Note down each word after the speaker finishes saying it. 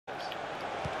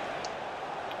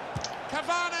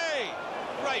Cavani!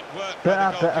 Great work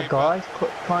by the Better guys,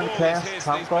 trying to play us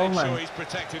tank goal, man. Sure he's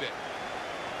protected it.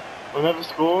 I never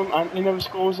score them, Anthony never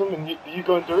scores them, and you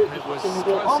go and do it.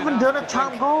 I haven't done a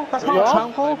tank goal. That's not a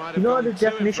tank goal. You know the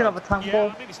definition of a tank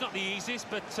goal? I mean, it's not the easiest,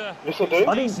 but yes, I do.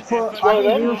 I didn't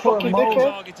for a fucking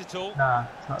target at all. Nah,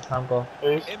 it's not a tank goal.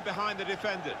 In behind the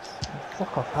defenders.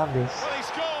 Fuck off, have this. Well, he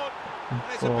scored. And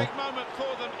it's a big moment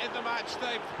for them in the match.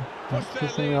 They've pushed their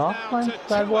Pissing me lead off, now man. to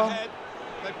Bad 2 one. ahead.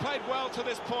 They played well to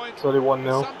this point. It's only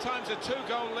 1-0. Sometimes a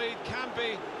 2-goal lead can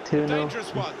be 2-0. a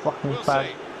dangerous one. Fucking We'll bad.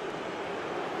 see.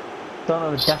 Don't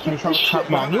know the definition of a Shit, tank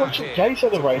man. goal. You watch the J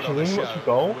celebration, then you watch the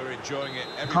goal. We're enjoying it.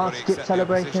 Can't skip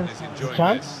celebrations. You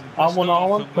can.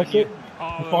 R1, press it.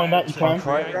 You find out you can.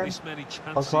 Right then.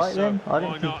 Alright then. I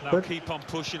didn't think you could. Keep on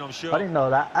pushing, I'm sure. I didn't know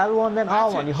that. L1 then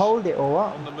R1. You hold it or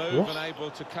what? On the move and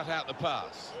able to cut out the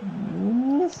pass.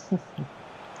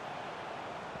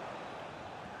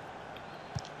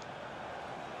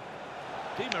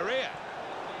 Di Maria.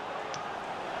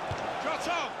 Shot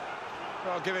on.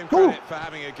 Well, I'll give him credit for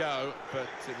having a go, but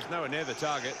it was nowhere near the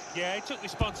target. Yeah, he took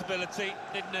responsibility,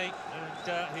 didn't he?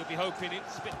 And he'll be hoping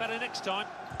it's a bit better next time.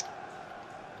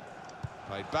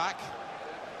 Played back.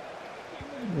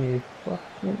 You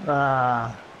fucking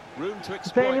Room to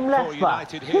exploit for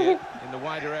United here in the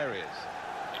wider areas.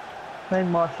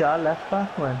 Playing Martial left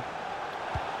back, man.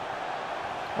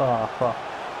 Oh fuck.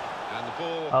 And the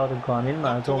ball I would have gone in,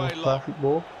 man. It's almost perfect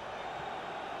ball.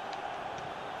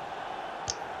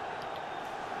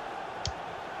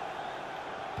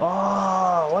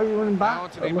 Oh, why are you running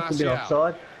back? It must have been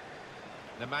offside.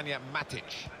 Nemanja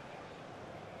Matic.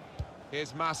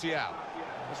 Here's Martial.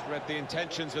 Just read the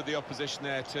intentions of the opposition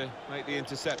there to make the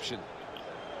interception.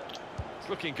 It's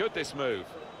looking good, this move.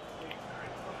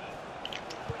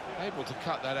 Able to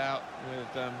cut that out with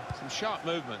some sharp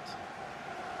movement.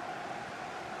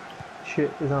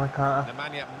 Shit, he's on a counter.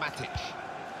 Nemanja Matic.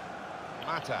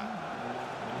 Mata.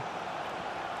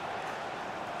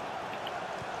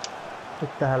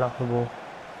 Get the hell off the ball.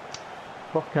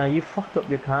 Fuck now, you fucked up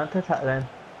your counter attack then.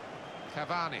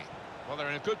 Cavani. Well, they're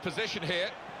in a good position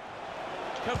here.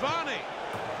 Cavani.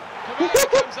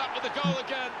 Cavani comes up with a goal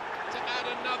again to add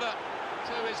another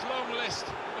to his long list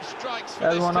of strikes for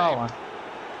this team. L1.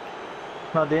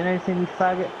 Not doing anything, you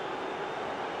faggot.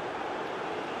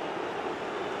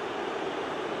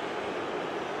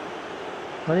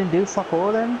 I didn't do fuck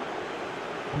all then.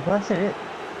 I'm pressing it.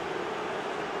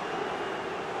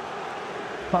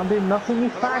 Can't do nothing, you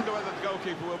fag. I wonder whether the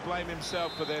goalkeeper will blame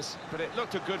himself for this, but it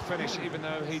looked a good finish even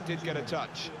though he did get a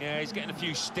touch. Yeah, he's getting a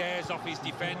few stares off his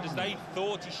defenders. They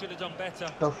thought he should have done better.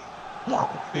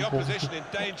 The opposition in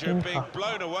danger of being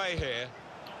blown away here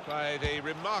by the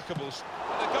remarkable...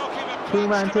 The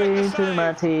goalkeeper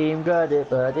Two-man team, got it,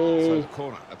 buddy. So the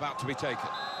corner about to be taken.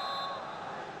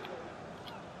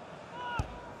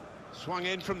 Swung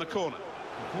in from the corner.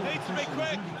 Needs to be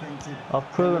quick. I've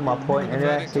proven my point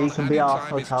anyway, so you can be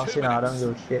Arsenal's house, you know, I don't give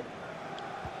a shit.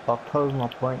 I've proven my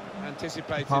point.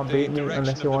 Anticipated Can't the beat me direction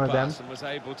unless you're of one the of them. pass and was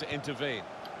able to intervene.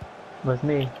 With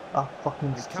me, I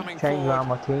fucking change around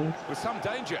my teams. With some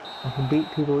danger. I can beat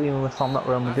people even if I'm not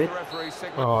Real Madrid.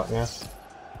 Oh, yes.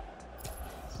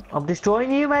 I'm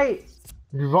destroying you, mate.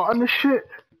 You rotten the shit.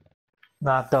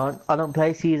 Nah, I don't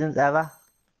play seasons ever.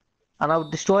 And I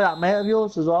would destroy that mate of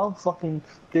yours as well. Fucking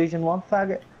Division 1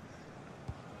 faggot.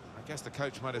 I guess the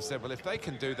coach might have said, well, if they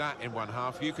can do that in one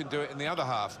half, you can do it in the other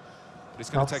half. But it's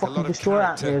going to take a lot of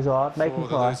character for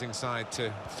the losing side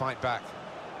to fight back.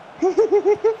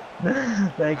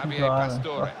 Javier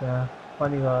Pastore. Yeah.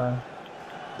 Funny guy.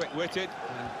 Quick-witted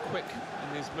and quick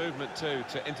in his movement too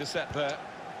to intercept there.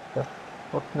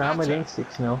 Fucking hammered in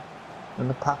 6-0. And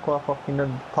the pack were fucking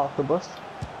park the bus.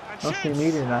 Not see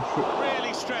me doing that shit.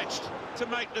 Really stretched to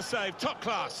make the save. Top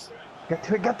class. Get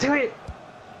to it, get to it!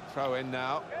 Throw in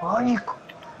now. Oh, you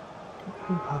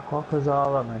fucking pack walkers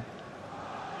all of me.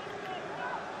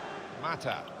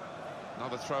 Mata.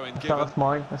 Another throw in given. That's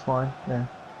mine, yeah.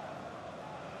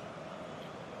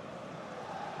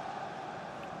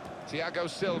 Thiago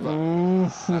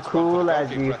Silva. Cool as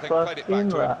you fucking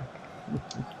rock.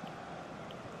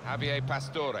 Javier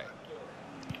Pastore.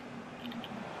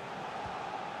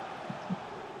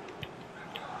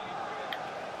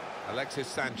 Alexis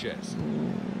Sanchez.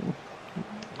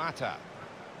 Mata.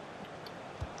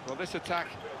 Well, this attack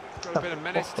got a bit of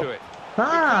menace to it.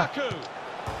 Lukaku.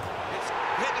 It's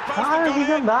hit the post. How has he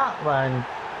done that, man?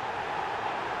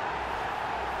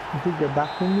 I did get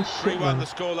back in this shit, 3-1 the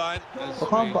scoreline as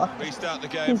we restart the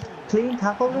game. Clean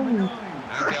tackle him.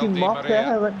 Fucking mock there,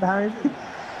 I went behind.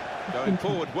 Going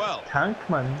forward well. Tank,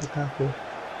 man, Lukaku.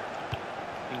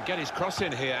 He can get his cross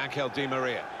in here, Angel Di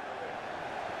Maria.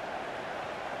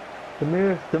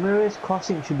 The mirror's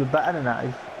crossing should be better than that.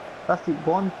 That's the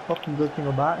one fucking good thing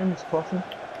about him, is crossing.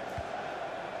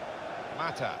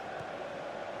 Mata.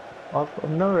 I've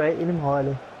never rated him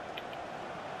highly.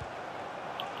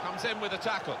 Comes in with a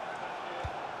tackle.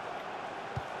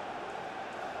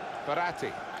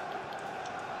 Verratti.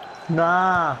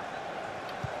 Nah.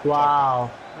 Wow.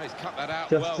 Oh, he's cut that out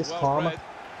Justice well Palmer. read.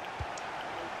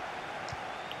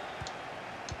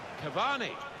 Cavani.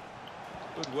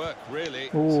 Good work, really,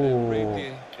 to read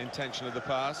the intention of the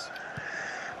pass.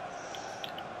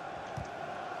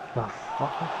 The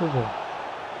fuck is it?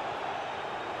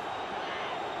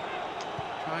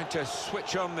 Trying to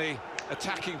switch on the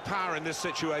attacking power in this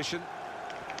situation.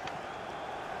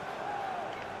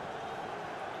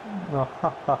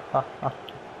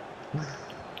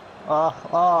 That's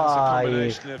a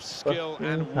combination of skill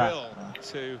and will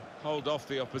to hold off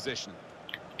the opposition.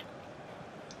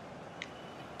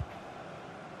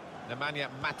 Nemanja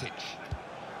Matic.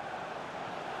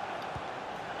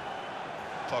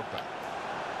 Pogba.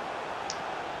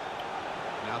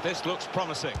 Now this looks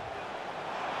promising.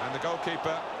 And the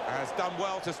goalkeeper has done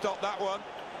well to stop that one.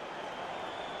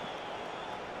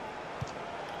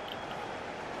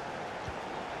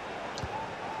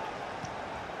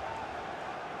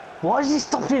 Why is he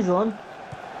stopping his run?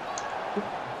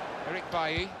 Eric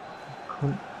Bailly.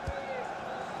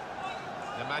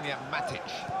 Nemanja Matic.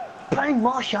 Playing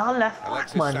Martial left back,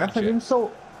 Alexis man. That's an Sanchez.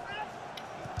 insult.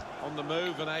 On the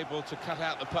move and able to cut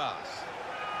out the pass.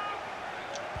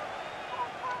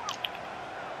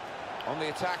 On the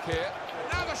attack here.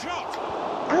 Now the shot!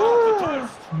 Oh, the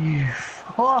post.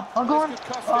 Oh, I'm going. This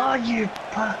could cost Oh, him. you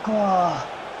backward.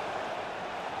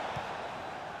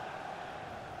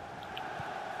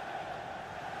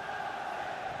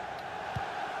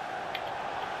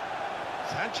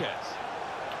 Sanchez.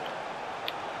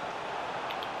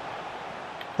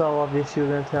 So obvious you were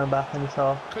going to turn back on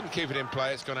yourself. Couldn't keep it in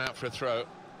play, it's gone out for a throw.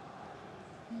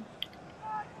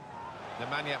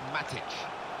 Nemanja Matic.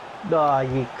 Oh,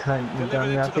 you can't. You Delivered don't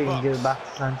into know the if you can give box. it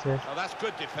back to Sanchez. Oh, that's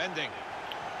good defending.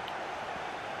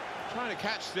 Trying to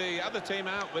catch the other team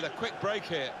out with a quick break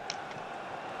here.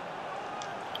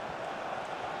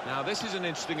 Now this is an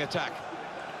interesting attack.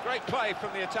 Great play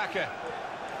from the attacker.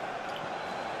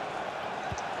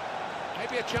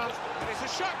 Maybe a chance, and it's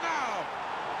a shot now!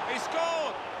 He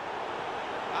scored!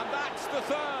 And that's the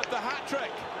third, the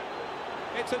hat-trick.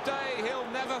 It's a day he'll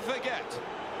never forget.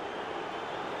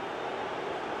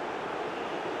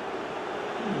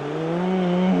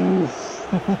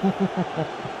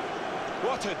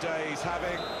 What a day he's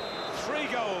having. 3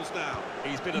 goals now.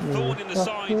 He's been a thorn in the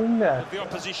side of the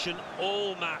opposition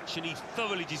all match, and he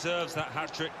thoroughly deserves that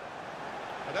hat-trick.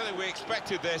 I don't think we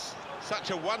expected this.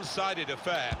 Such a one-sided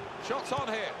affair. Shots on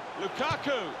here.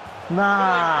 Lukaku.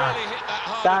 Nah, Really hit that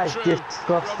hard that and is true.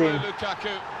 disgusting. Romelu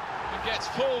Lukaku. And gets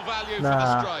full value for the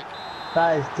Nah, strike.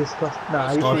 that is disgusting. Nah, A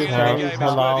he's scoring in any not game is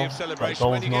allowed. worthy of celebration.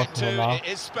 When you That get goal's 2, not allowed. it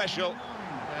is special.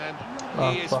 And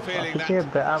Oh, he is fuck, feeling I think you're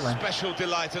that better, man. special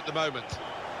delight at the moment.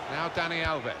 Now Dani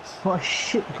Alves. What a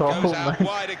shit goal, Goes out man.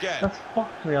 wide again. That's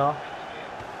fucked me off.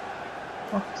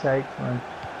 Fuck's sake, man.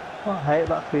 I hate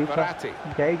that FIFA.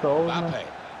 Verratti. Gay goals, Mbappe. man.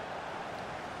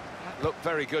 That looked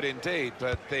very good indeed,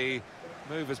 but the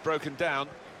move has broken down.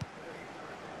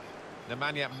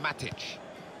 Nemanja Matic.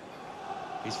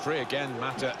 He's free again,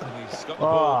 Mata, and he's got the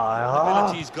ball. The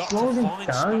ability he's got to slow him find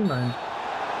down, space. man.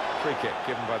 Free kick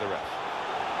given by the ref.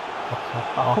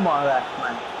 Oh, come on, ref,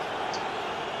 man.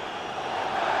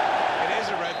 It is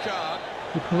a red card.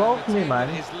 You provoked The me, team man.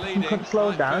 that is You leading couldn't slow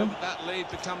might down. feel that lead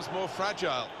becomes more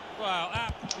fragile. Well,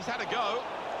 He's had a go.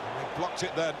 And he blocked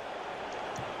it then.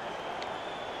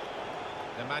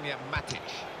 Nemanja Matic.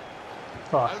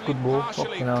 Oh, it's Only good ball. partially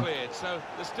Fucking hell. cleared, so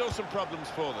there's still some problems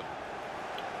for them.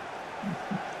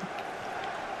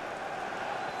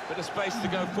 Bit of space to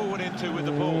go forward into with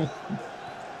the ball.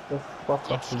 The fuck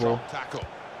Good off the strong ball. tackle.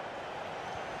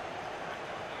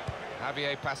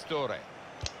 Javier Pastore.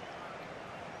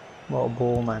 What a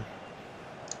ball, man.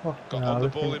 Got Fucking on hell, the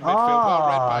this ball thing- in midfield. Well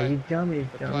read Ah, by you dummy,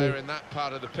 the player dummy. in that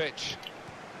part of the pitch.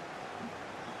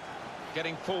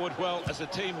 Getting forward well as a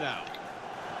team now.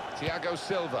 Thiago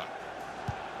Silva.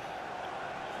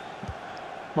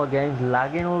 My game's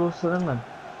lagging all of a sudden, man.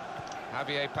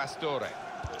 Javier Pastore.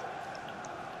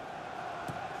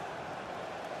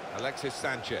 Alexis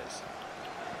Sanchez.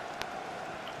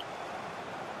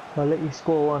 If I let you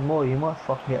score one more, you might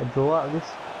fucking get a draw out of this.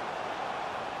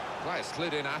 Right,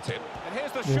 slid in at him. And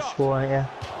here's the You shot. score it, yeah.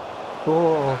 Oh,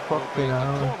 Will be fucking a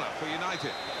hell. corner for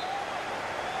United.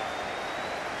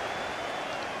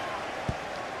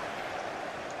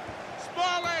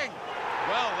 Smalling!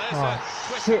 Well, There's a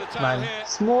twist shit, of the tail man. here.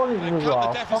 Smalling They've as cut the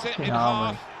well. deficit Fucking in hell,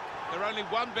 half. man. They're only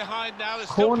one behind now. There's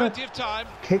still Corner plenty of time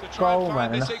kick to try goal, and man.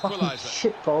 find And this a fucking equaliser.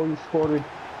 shit goal you scored with.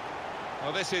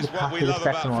 Well, this is The what we pass of the love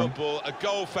about second one. football, a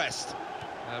goal fest.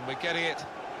 And we're getting it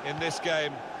in this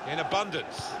game in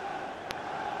abundance.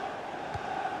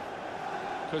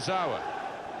 Kozawa.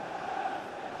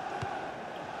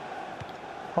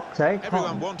 Fuck's sake. Everyone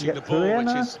can't wanting get the through ball, here which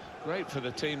now. is great for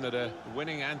the team that are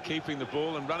winning and keeping the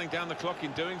ball and running down the clock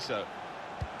in doing so.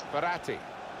 Barati.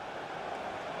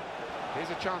 Here's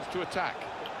a chance to attack.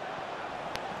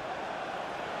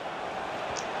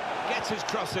 Gets his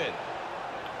cross in.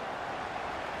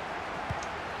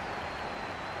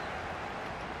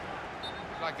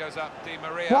 Flag goes up, Di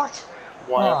Maria. What?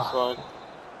 Why Ah. outside?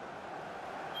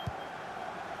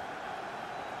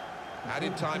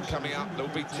 Added time coming up.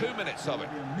 There'll be 2 minutes of it.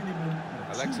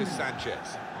 Alexis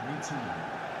Sanchez.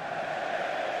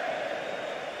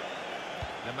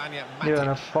 Nemanja You're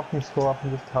gonna Matic. fucking score off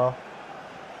in this half.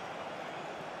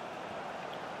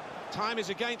 Time is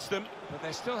against them, but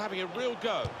they're still having a real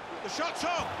go. The shot's on.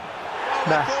 Well,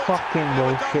 they That's thought fucking they were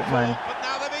bullshit, done for, man. But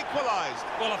now they've equalised.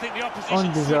 Well, I think the opposition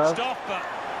Undeserved. switched off,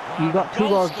 but You got two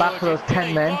goals back for those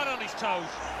 10 men. Right on his toes.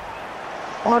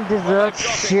 Undeserved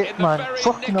Well, shit, man.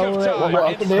 Fucking over it. What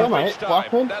happened there, mate? What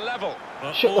happened? They're level.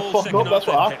 Well, Shut the all fuck second up, that's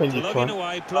half what then, happened, you plugging cunt.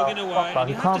 away, plugging away. Fuck, And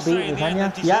you you have can't to say beat in me, the can end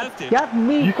you? they deserved it. You had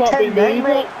me You can't 10 beat me men, either.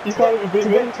 mate. You can't even beat To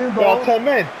me. get 2 There are goals. 10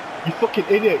 men. You fucking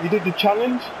idiot. You did the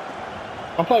challenge.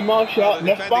 I'm playing martial Well, art the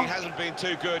left defending back. hasn't been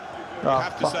too good. You Oh,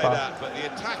 have to fuck say off. that, but the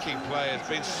attacking play has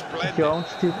been It's splendid. your own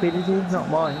stupidity, not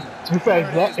mine. To be fair,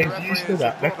 There it is, the it's used to referee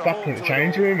that. has Left brought a back halt in the to it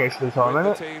changing all, room most of the time, with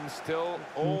innit? the team still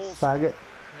all Faggot. it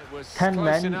was 10 close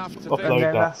men, enough to Upload think and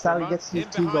then that. that's how he run gets his in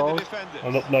 2 behind the goals. defenders.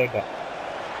 I'll upload that.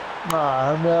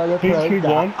 Nah, no, Beats me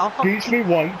that. once, I'll fucking beats me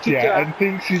once, kick your yeah, ass.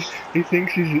 and he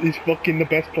thinks he's fucking the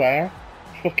best player.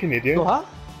 Fucking idiot. What?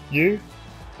 You?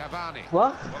 Cavani.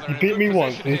 What? Well, they're You in a beat good me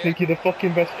once position and you here. think you're the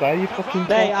fucking best player, you fucking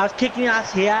Mate, cunt. I was kicking your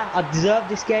ass here. I deserved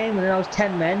this game, and then I was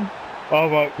 10 men.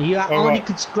 Alright, You only alright,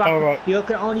 could scrap. alright. You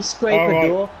could only scrape Alright,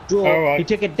 a draw. alright. You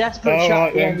took a desperate Alright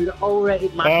shot then. there, and you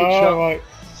overrated massive shot. Alright,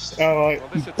 alright. Well,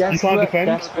 this You attack You can't defend,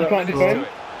 desperate, you can't minutes defend, to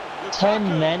it. 10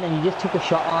 Lukaku. men, and you just took a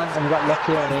shot on, and you got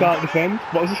lucky on you it. can't defend.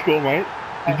 What was the score, mate?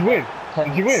 Did you win?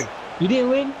 Did you win? You didn't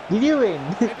win. Did you win?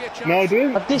 Maybe a chance. No, I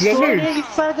didn't. I'm Did I destroying you, lose? you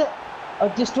faggot.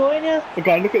 I'm destroying you.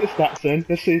 Okay, look at the stats then.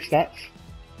 Let's see the stats.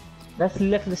 Let's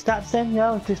look at the stats then.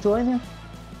 Yeah, I'm destroying you.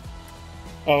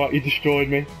 Alright, you destroyed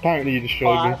me. Apparently you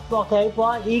destroyed Alright, okay,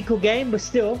 fine. Equal game, but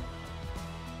still.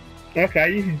 me.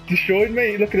 Okay, you destroyed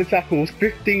me. Look at the tackles.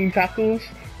 15 tackles.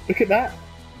 Look at that.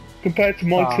 Compared to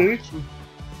my 2.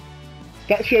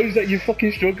 That shows that you're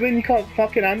fucking struggling. You can't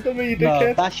fucking handle me, you No,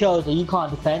 dickhead. that shows that you can't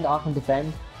defend. I can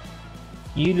defend.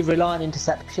 You rely on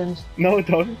interceptions. No, I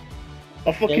don't. I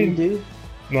Yeah, you fucking... do.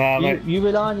 Nah, mate. You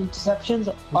rely on interceptions.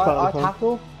 can't I defend.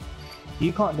 tackle.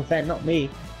 You can't defend, not me.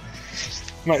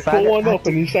 Mate, faggot 4-1 up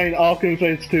and you're saying Arkham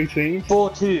plays 2 teams?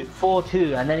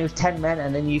 4-2, and then it was 10 men,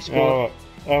 and then you scored.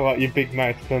 Alright, you big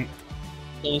mouth cunt.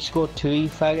 Then you scored 2, you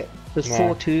faggot. It was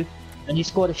Nah. 4-2, and you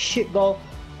scored a shit goal.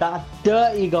 That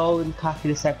dirty goal, and Lukaku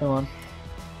the second one.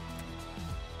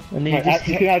 And then Mate, you just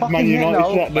you can add fucking Man hit United to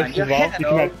no, that man. list You're as well. hitting You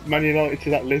can no. add Man United to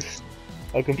that list.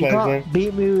 I can You play as well. can't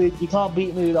beat me with. You can't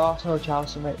beat me with Arsenal or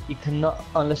Chelsea, mate. You cannot,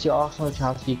 unless you're Arsenal or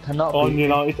Chelsea. You cannot On beat me.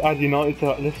 United, add United to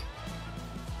that list.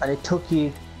 And it took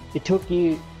you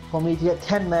for me to get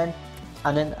 10 men,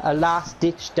 and then a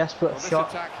last-ditch desperate Well, this shot.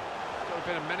 attack got a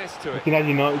bit of menace to You it. can add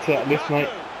United to that list, mate.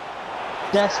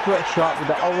 Desperate shot with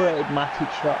the overrated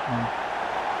Matic shot, man.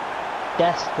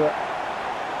 Desperate.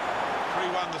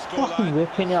 3-1 the Fucking scoreline.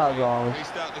 ripping you out, guys.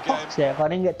 Restart the game. Fuck's sake, if I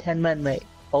didn't get 10 men, mate,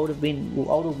 I would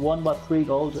have won by 3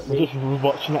 goals at I'm least. just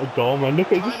watching that goal, man. Look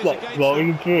at it, Time just is like against rolling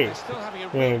them. through. They're still having a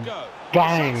real Yeah. go.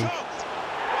 Bang! Shot's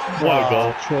on. What a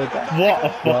goal. True, that. What a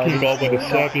fucking goal by the Well,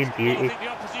 Serbian Well, I beauty. think the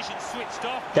opposition switched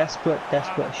off.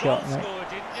 Desperate shot, mate.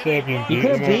 Serbian You beauty,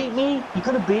 could have mate. beat me. You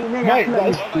could have beat me. Mate, Acting like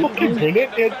that's you beat fucking me.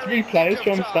 brilliant. He had 3 players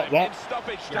trying to stop that.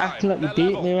 Acting like you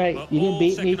beat me, right? You didn't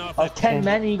beat me. I was 10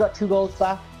 men and you got 2 goals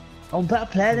back. I'm a better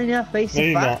player than you, face No, the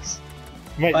you're not. facts.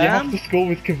 Mate, I you am. have to score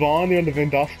with Cavani and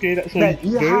Lewandowski. That's all Mate,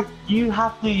 you do. you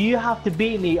have to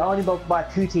beat me only by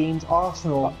 2 teams,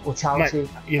 Arsenal or Chelsea. Mate,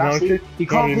 That's United. it. You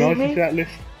can't beat United me. to that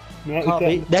list. United Can't to that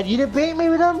beat. list. Then you didn't beat me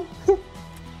with them. You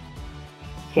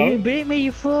So? didn't beat me,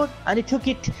 you fraud. And it took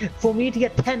it for me to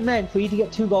get 10 men for you to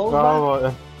get 2 goals back Alright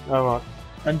then. Alright.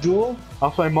 and draw.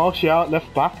 I'll play Martial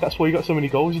left back. That's why you got so many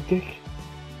goals, you dick.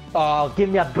 Oh, give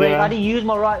me a break. Yeah. I didn't use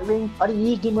my right wing. I didn't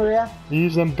use Di Maria. You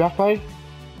use them Mbappe.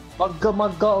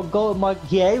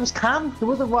 Yeah, it was Cam. It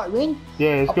wasn't right wing. Yeah,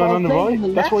 it's I going on the was playing right. from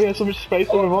the That's why left. you had so much space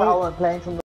on the I right. wasn't playing from the